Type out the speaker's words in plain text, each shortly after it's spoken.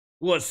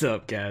What's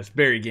up, guys?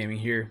 Barry Gaming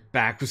here,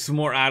 back with some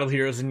more Idle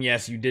Heroes, and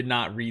yes, you did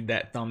not read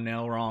that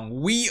thumbnail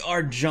wrong. We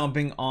are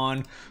jumping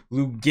on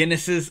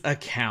Luginis'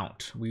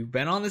 account. We've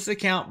been on this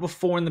account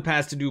before in the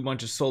past to do a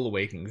bunch of Soul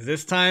Awakenings.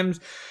 This time,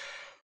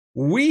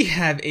 we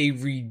have a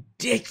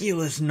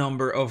ridiculous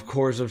number of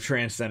Cores of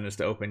Transcendence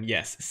to open.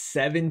 Yes,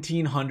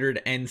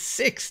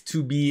 1,706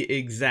 to be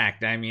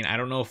exact. I mean, I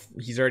don't know if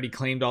he's already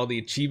claimed all the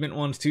achievement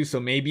ones too,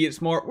 so maybe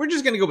it's more. We're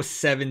just going to go with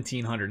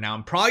 1,700. Now,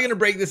 I'm probably going to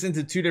break this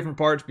into two different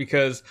parts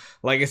because,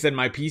 like I said,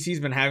 my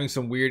PC's been having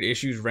some weird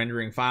issues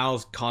rendering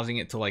files, causing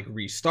it to like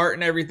restart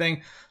and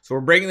everything. So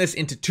we're breaking this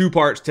into two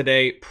parts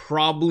today,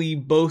 probably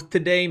both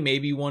today,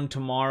 maybe one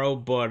tomorrow,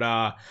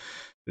 but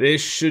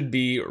this should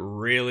be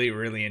really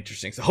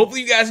interesting. So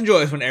hopefully you guys enjoy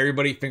this one.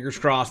 Everybody, fingers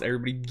crossed.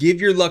 Everybody give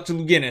your luck to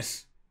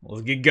Luginis.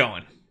 Let's get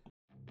going.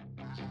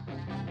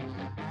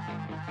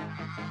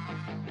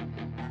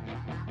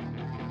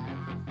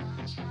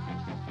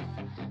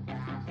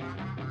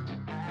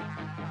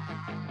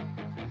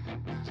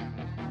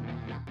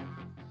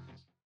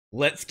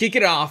 Let's kick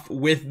it off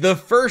with the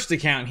first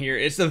account here.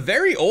 It's a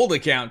very old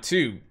account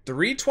too.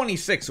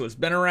 326, so it's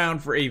been around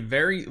for a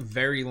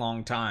very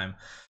long time.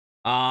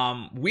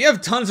 We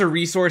have tons of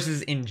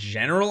resources in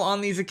general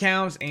on these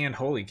accounts, and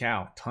holy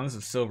cow, tons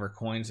of silver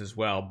coins as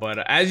well.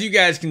 But as you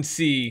guys can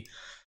see,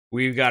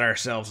 we've got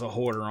ourselves a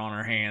hoarder on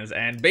our hands,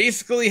 and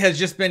basically has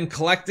just been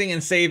collecting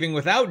and saving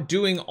without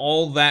doing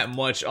all that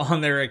much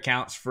on their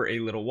accounts for a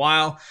little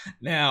while.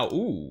 Now,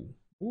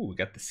 we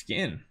got the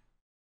skin.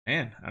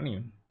 Man, I don't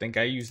even think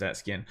I used that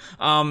skin.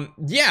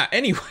 Yeah,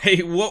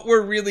 anyway, what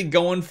we're really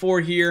going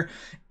for here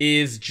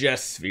is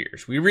just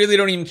spheres. We really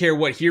don't even care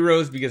what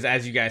heroes, because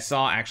as you guys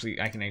saw, actually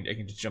I can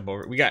just jump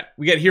over it. We got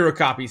hero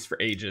copies for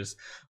ages.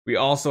 We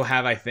also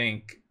have, I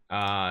think,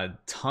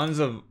 tons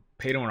of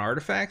pay-to-win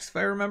artifacts, if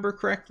I remember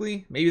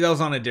correctly. Maybe that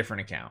was on a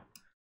different account.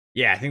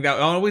 Yeah, I think that,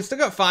 oh, we still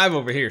got 5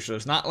 over here, so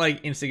it's not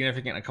like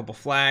insignificant. A couple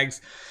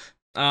flags.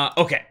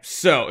 Okay,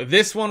 so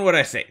this one, what'd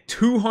I say?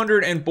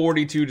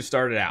 242 to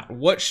start it out.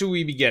 What should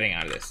we be getting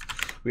out of this?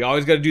 We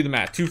always got to do the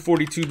math.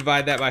 242,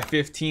 divide that by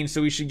 15,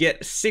 so we should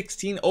get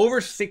 16,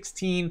 over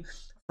 16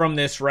 from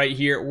this right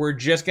here. We're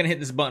just going to hit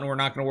this button. We're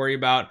not going to worry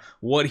about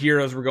what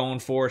heroes we're going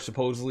for.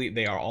 Supposedly,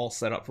 they are all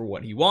set up for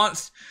what he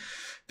wants.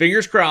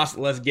 Fingers crossed,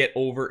 let's get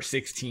over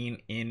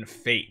 16 in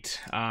Fate.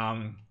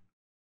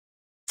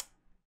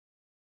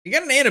 You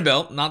got an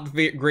Annabelle, not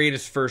the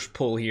greatest first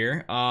pull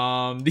here.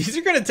 These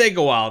are going to take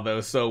a while,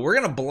 though, so we're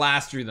going to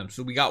blast through them.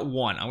 So we got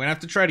 1. I'm going to have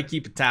to try to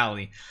keep a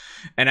tally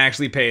and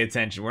actually pay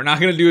attention. We're not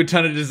going to do a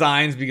ton of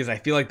designs because I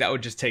feel like that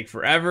would just take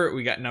forever.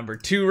 We got number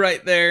 2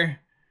 right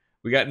there.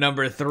 We got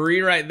number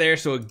 3 right there,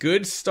 so a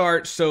good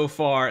start so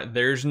far.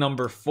 There's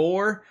number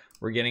 4.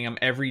 We're getting them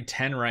every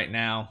 10 right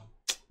now.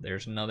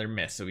 There's another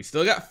miss. So we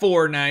still got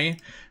 4 now.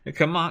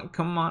 Come on,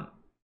 come on.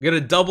 We got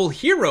a double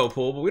hero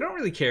pull, but we don't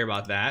really care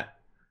about that.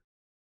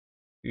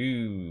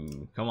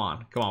 Ooh, come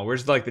on.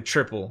 Where's like the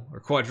triple or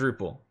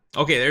quadruple?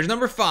 Okay, there's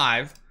number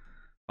 5.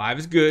 5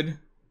 is good.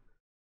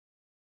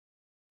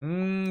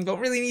 Don't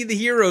really need the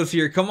heroes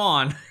here. Come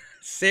on.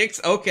 6,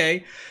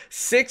 okay.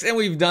 6, and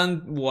we've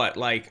done what,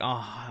 like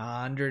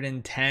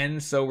 110.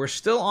 So we're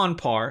still on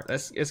par.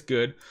 It's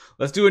good.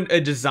 Let's do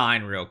a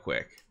design real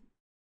quick.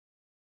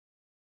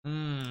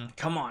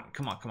 Come on.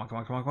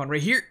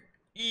 Right here.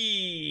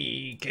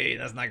 Okay,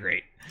 that's not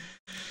great.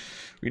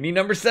 We need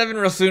number 7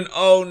 real soon.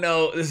 Oh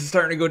no, this is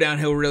starting to go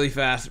downhill really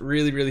fast.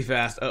 Really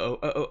fast.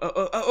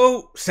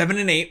 Oh. 7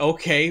 and 8.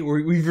 Okay,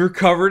 we've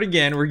recovered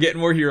again. We're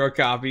getting more hero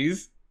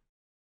copies.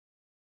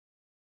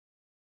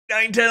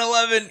 9, 10,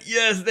 11.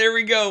 Yes, there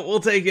we go.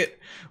 We'll take it.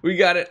 We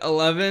got it.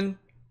 11.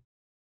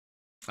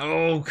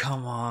 Oh,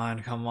 come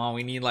on.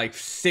 We need like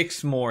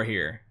 6 more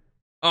here.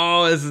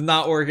 Oh, this is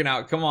not working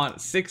out. Come on.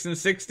 6 and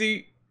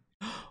 60.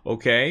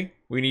 Okay,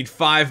 we need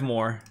 5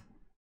 more.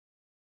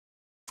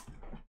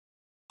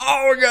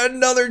 Oh, we got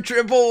another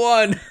triple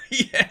one.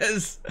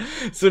 Yes.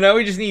 So now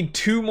we just need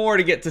 2 more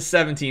to get to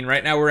 17.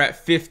 Right now we're at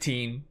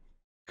 15.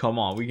 Come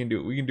on, we can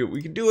do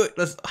it.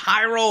 Let's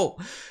high roll.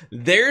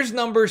 There's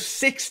number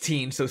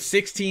 16. So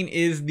 16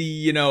 is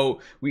the,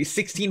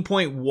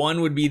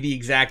 16.1 would be the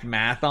exact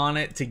math on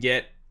it to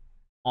get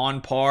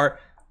on par.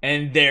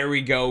 And there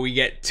we go. We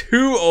get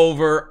 2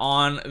 over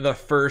on the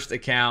first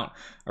account.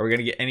 Are we going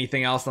to get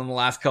anything else on the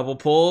last couple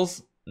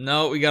pulls?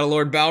 No, we got a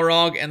Lord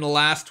Balrog, and the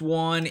last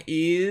one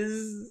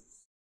is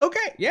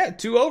okay. Yeah,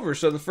 2 over.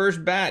 So the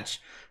first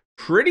batch,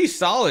 pretty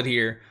solid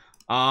here.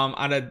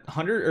 Out of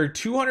 100 or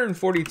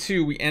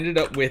 242, we ended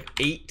up with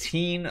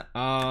 18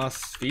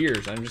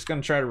 spheres. I'm just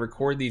gonna try to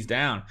record these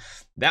down.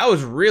 That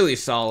was really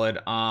solid.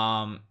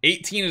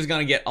 18 is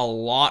gonna get a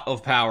lot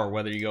of power,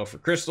 whether you go for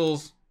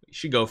crystals, you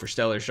should go for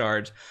stellar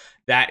shards.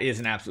 That is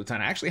an absolute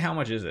ton. Actually, how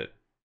much is it?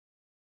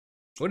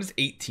 What is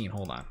 18?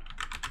 Hold on.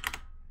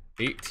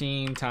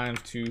 18 times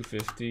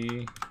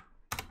 250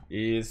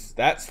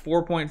 that's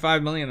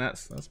 4.5 million.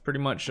 That's pretty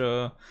much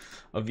a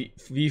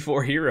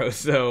V4 hero.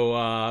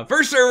 So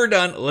first server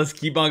done. Let's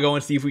keep on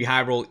going, see if we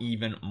high roll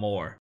even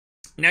more.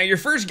 Now, your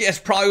first guess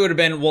probably would have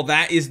been, well,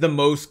 that is the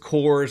most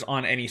cores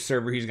on any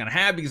server he's going to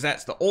have because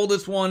that's the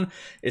oldest one.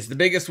 It's the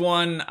biggest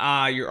one.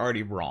 You're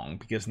already wrong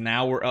because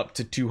now we're up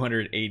to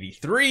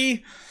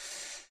 283.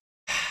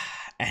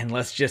 And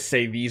let's just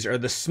say these are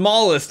the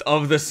smallest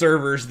of the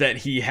servers that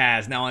he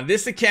has. Now, on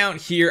this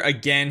account here,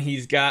 again,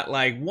 he's got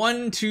like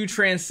 1, 2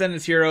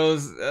 Transcendence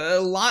heroes,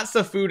 lots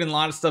of food and a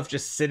lot of stuff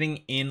just sitting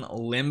in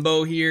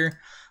limbo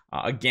here.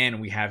 Again,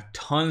 we have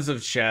tons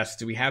of chests.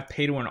 Do we have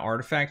pay-to-win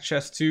artifact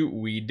chests too?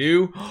 We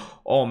do.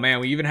 Oh man,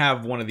 we even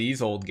have one of these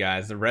old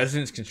guys, the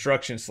Residence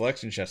Construction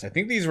Selection chest. I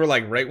think these were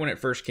like right when it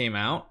first came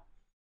out.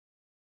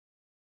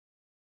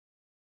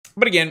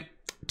 But again,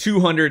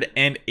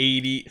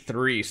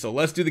 283. So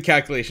let's do the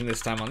calculation this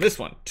time on this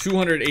one.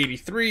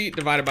 283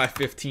 divided by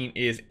 15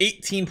 is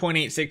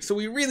 18.86. So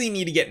we really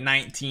need to get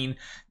 19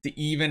 to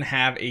even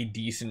have a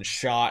decent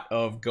shot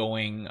of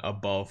going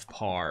above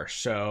par.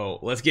 So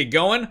let's get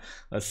going.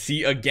 Let's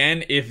see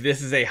again if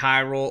this is a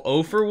high roll.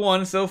 0 for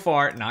 1 so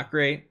far. Not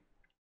great.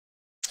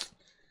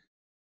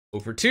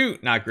 0 for 2.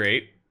 Not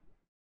great.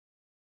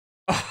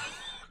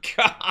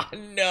 God,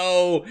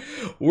 no.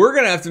 We're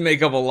going to have to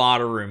make up a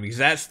lot of room because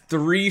that's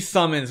 3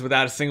 summons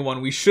without a single one.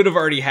 We should have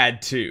already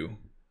had 2.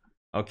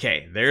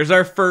 Okay, there's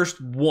our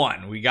first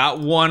 1. We got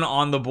 1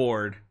 on the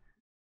board.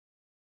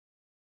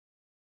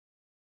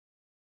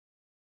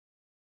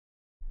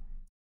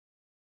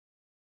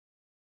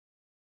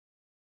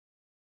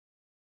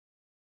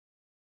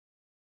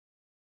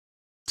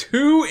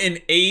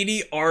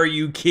 $2.80? Are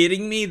you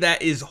kidding me?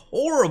 That is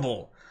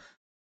horrible.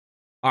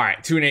 All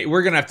right, 2 and 8.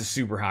 We're going to have to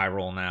super high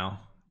roll now.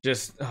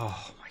 Just,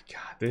 oh my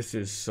God, this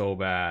is so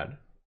bad.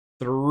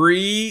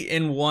 3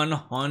 in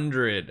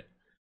 100.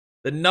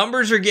 The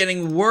numbers are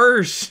getting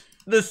worse.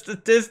 The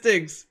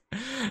statistics.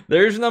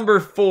 There's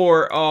number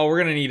 4. Oh, we're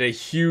going to need a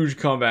huge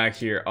comeback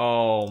here.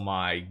 Oh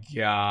my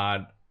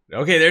God.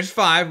 Okay, there's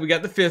 5. We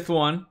got the 5th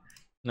one.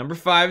 Number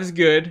 5 is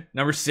good.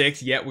 Number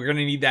 6, yeah, we're going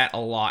to need that a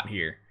lot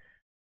here.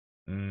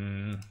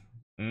 That's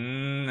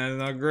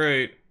not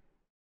great.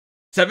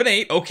 7,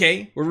 8,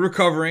 okay, we're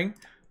recovering.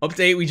 Up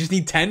to 8, we just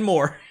need 10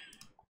 more.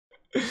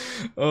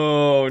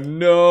 Oh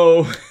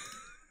no.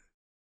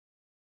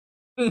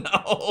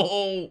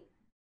 No.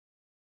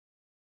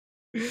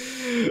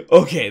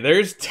 Okay,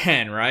 there's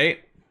 10, right?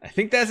 I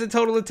think that's a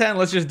total of 10.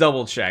 Let's just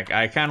double check.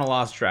 I kind of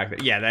lost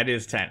track. Yeah, that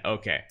is 10.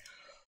 Okay.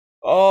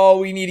 Oh,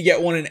 we need to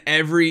get 1 in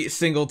every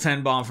single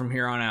 10 bomb from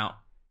here on out.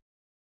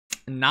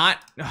 Not,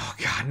 oh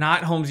God,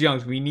 not Holmes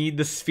Youngs. We need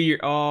the sphere.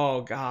 Oh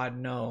God,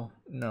 no.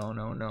 No,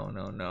 no, no,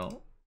 no,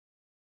 no.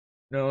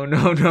 No,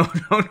 no, no,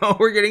 no, no.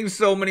 We're getting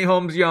so many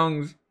Holmes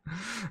Youngs.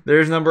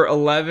 There's number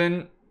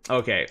 11.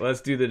 Okay,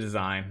 let's do the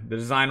design. The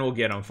design will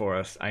get them for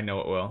us. I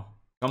know it will.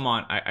 Come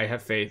on, I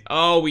have faith.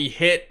 Oh, we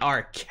hit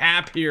our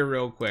cap here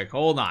real quick.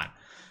 Hold on.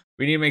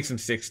 We need to make some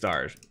 6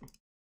 stars.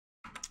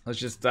 Let's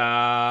just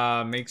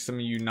make some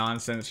of you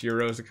nonsense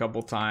heroes a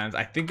couple times.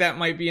 I think that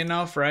might be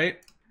enough, right?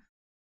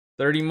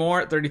 30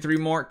 more, 33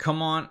 more.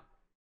 Come on.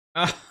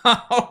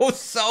 Oh,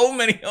 so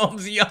many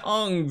Holmes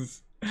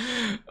Youngs.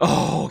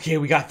 Oh, okay,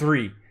 we got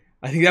 3.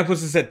 I think that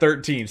puts us at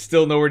 13.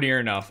 Still nowhere near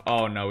enough.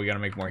 Oh no, we gotta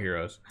make more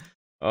heroes.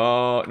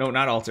 Oh no,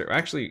 not altar.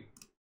 Actually,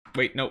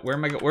 wait, no. Where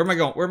am I going? Where am I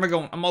going? Where am I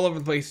going? I'm all over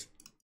the place.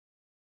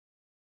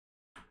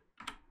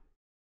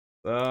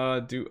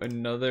 Do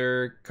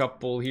another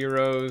couple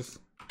heroes.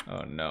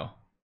 Oh no.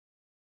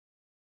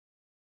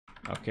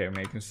 Okay,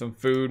 making some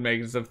food.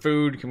 Making some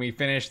food. Can we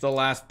finish the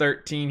last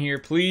 13 here,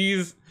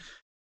 please?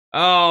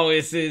 Oh,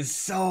 this is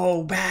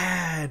so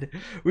bad.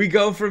 We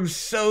go from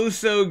so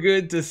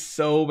good to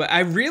so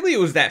bad. It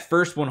was that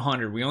first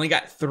 100. We only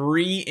got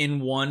 3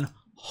 in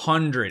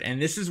 100.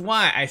 And this is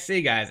why I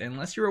say, guys,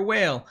 unless you're a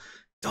whale,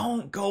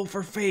 don't go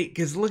for fate.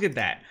 Because look at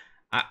that.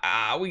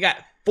 We got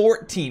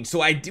 14.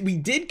 So we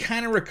did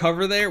kind of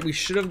recover there. We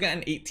should have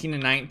gotten 18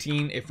 and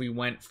 19 if we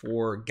went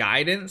for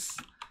guidance.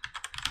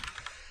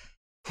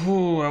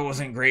 Ooh, that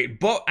wasn't great.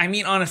 But, I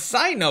mean, on a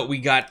side note, we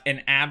got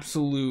an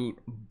absolute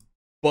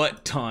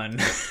butt ton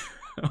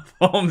of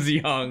Holmes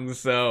Young.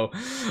 So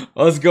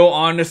let's go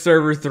on to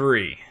server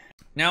 3.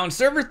 Now in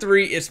server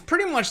 3, it's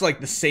pretty much like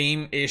the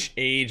same-ish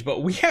age,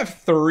 but we have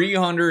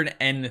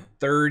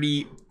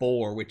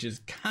 334, which is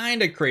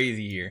kind of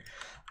crazy here.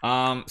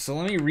 So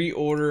let me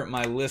reorder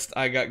my list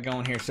I got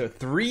going here. So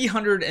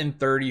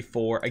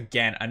 334,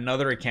 again,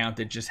 another account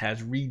that just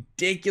has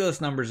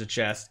ridiculous numbers of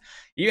chests.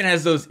 Even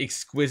has those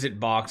exquisite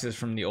boxes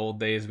from the old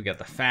days. We got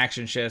the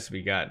faction chests.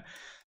 We got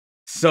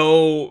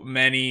so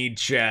many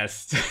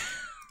chests.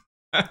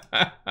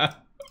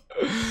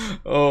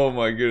 Oh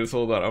my goodness,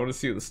 hold on. I want to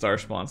see what the star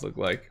spawns look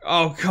like.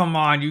 Oh, come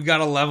on. You got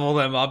to level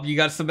them up. You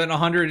got to spend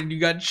 100 and you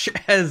got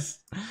chests.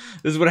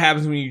 This is what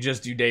happens when you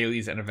just do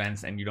dailies and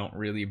events and you don't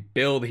really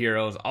build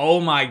heroes. Oh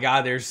my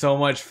god, there's so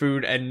much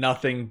food and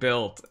nothing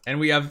built. And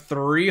we have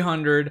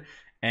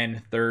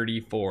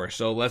 334.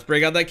 So let's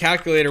break out that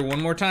calculator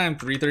one more time.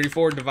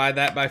 334, divide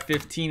that by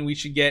 15. We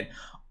should get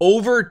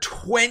over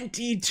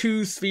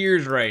 22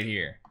 spheres right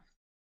here.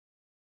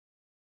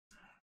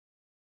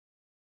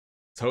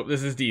 hope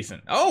this is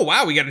decent. Oh,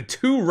 wow. We got a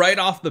 2 right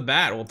off the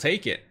bat. We'll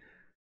take it.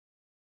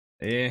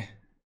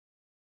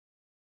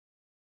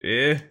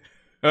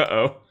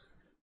 Uh-oh.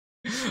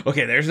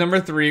 Okay, there's number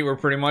 3. We're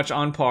pretty much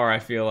on par, I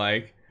feel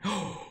like.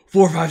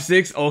 4, 5,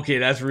 6. Okay,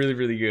 that's really,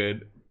 really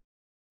good.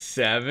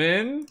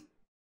 7,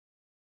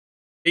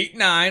 8,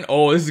 9.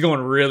 Oh, this is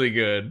going really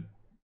good.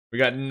 We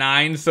got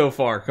 9 so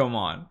far. Come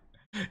on.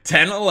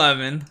 10,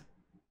 11.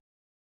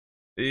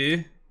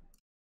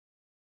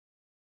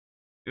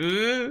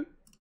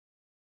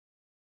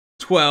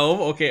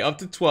 12. Okay, up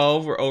to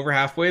 12. We're over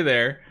halfway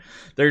there.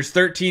 There's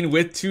 13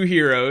 with 2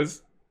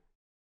 heroes.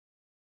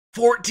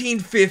 14,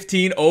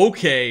 15.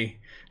 Okay.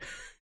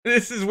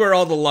 This is where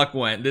all the luck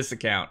went, this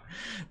account.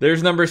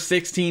 There's number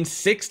 16.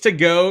 6 to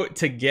go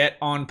to get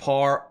on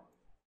par.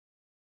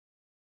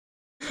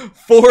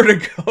 4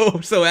 to go.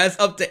 So that's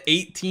up to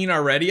 18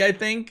 already, I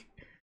think.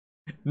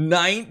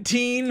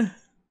 19.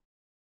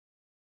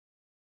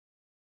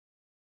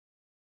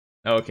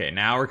 Okay,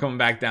 now we're coming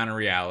back down to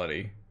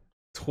reality.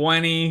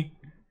 20.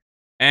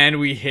 And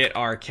we hit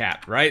our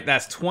cap, right?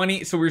 That's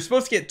 20. So we were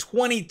supposed to get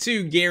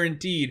 22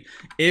 guaranteed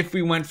if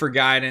we went for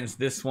guidance.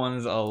 This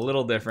one's a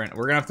little different.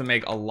 We're going to have to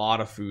make a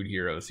lot of food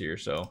heroes here.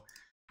 So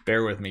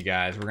bear with me,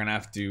 guys. We're going to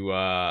have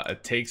to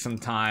take some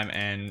time,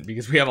 and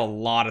because we have a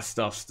lot of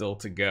stuff still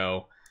to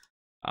go.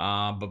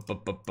 We're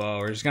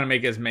just going to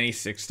make as many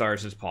 6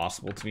 stars as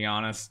possible, to be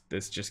honest.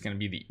 This is just going to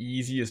be the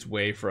easiest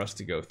way for us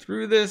to go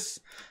through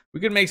this. We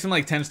could make some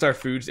like 10-star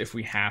foods if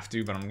we have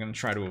to, but I'm going to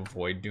try to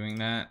avoid doing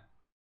that.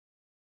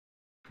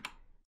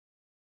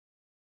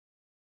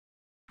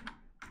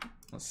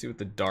 Let's see what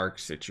the dark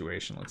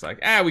situation looks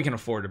like. We can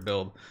afford to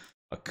build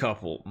a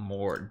couple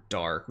more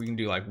dark. We can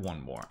do like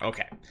 1 more.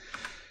 Okay.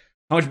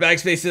 How much bag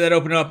space did that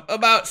open up?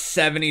 About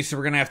 70, so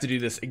we're going to have to do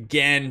this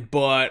again,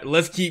 but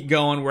let's keep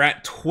going. We're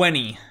at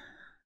 20.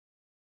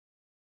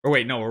 Or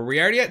wait, no, were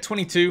we already at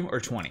 22 or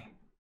 20?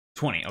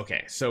 20,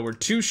 okay. So we're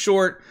 2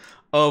 short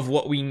of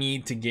what we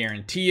need to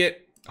guarantee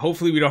it.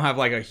 Hopefully we don't have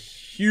like a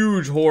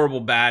huge, horrible,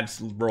 bad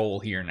roll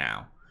here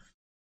now.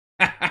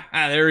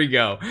 There we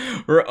go.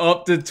 We're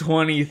up to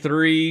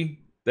 23.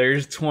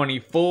 There's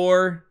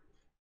 24.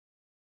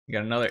 We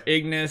got another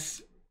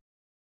Ignis. I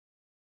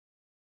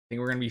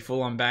think we're going to be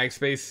full on bag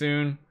space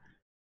soon.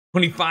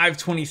 25,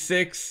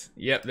 26.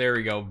 Yep, there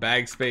we go.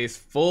 Bag space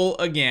full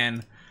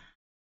again.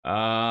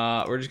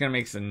 We're just going to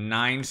make some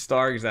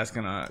 9-star because that's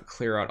going to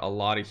clear out a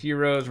lot of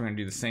heroes. We're going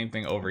to do the same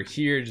thing over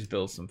here. Just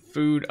build some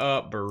food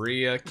up.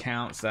 Berea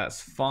counts.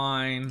 That's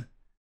fine.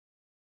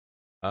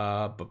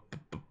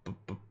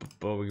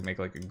 We can make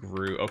like a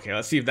Gru. Okay,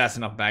 let's see if that's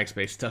enough bag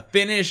space to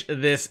finish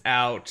this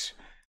out.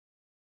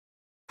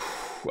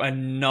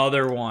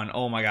 Another one.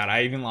 Oh my god,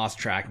 I even lost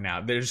track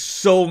now. There's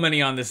so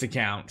many on this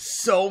account.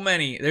 So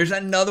many. There's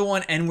another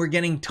one, and we're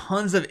getting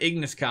tons of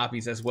Ignis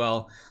copies as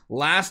well.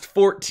 Last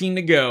 14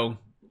 to go.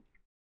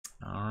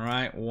 All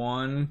right,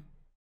 1,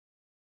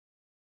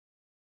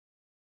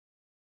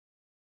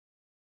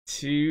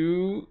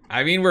 2.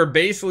 I mean, we're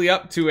basically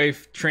up to a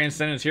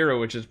Transcendence hero,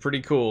 which is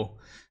pretty cool.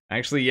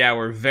 Actually, yeah,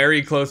 we're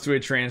very close to a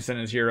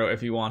Transcendence hero if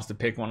he wants to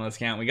pick one on this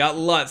account. We got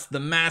Lutz, the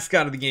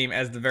mascot of the game,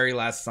 as the very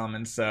last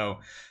summon. So,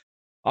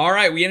 all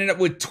right, we ended up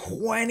with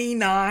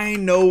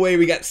 29. No way,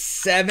 we got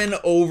 7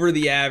 over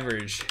the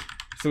average.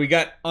 So we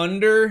got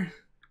under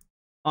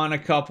on a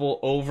couple,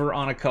 over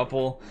on a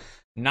couple.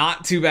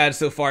 Not too bad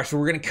so far. So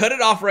we're going to cut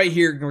it off right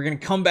here. We're going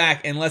to come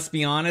back, and let's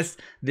be honest,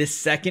 this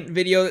second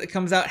video that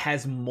comes out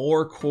has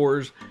more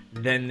cores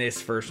than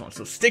this first one.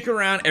 So stick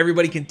around.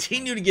 Everybody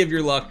continue to give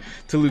your luck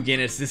to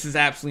Luginis. This is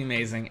absolutely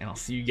amazing, and I'll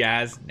see you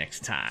guys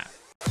next time.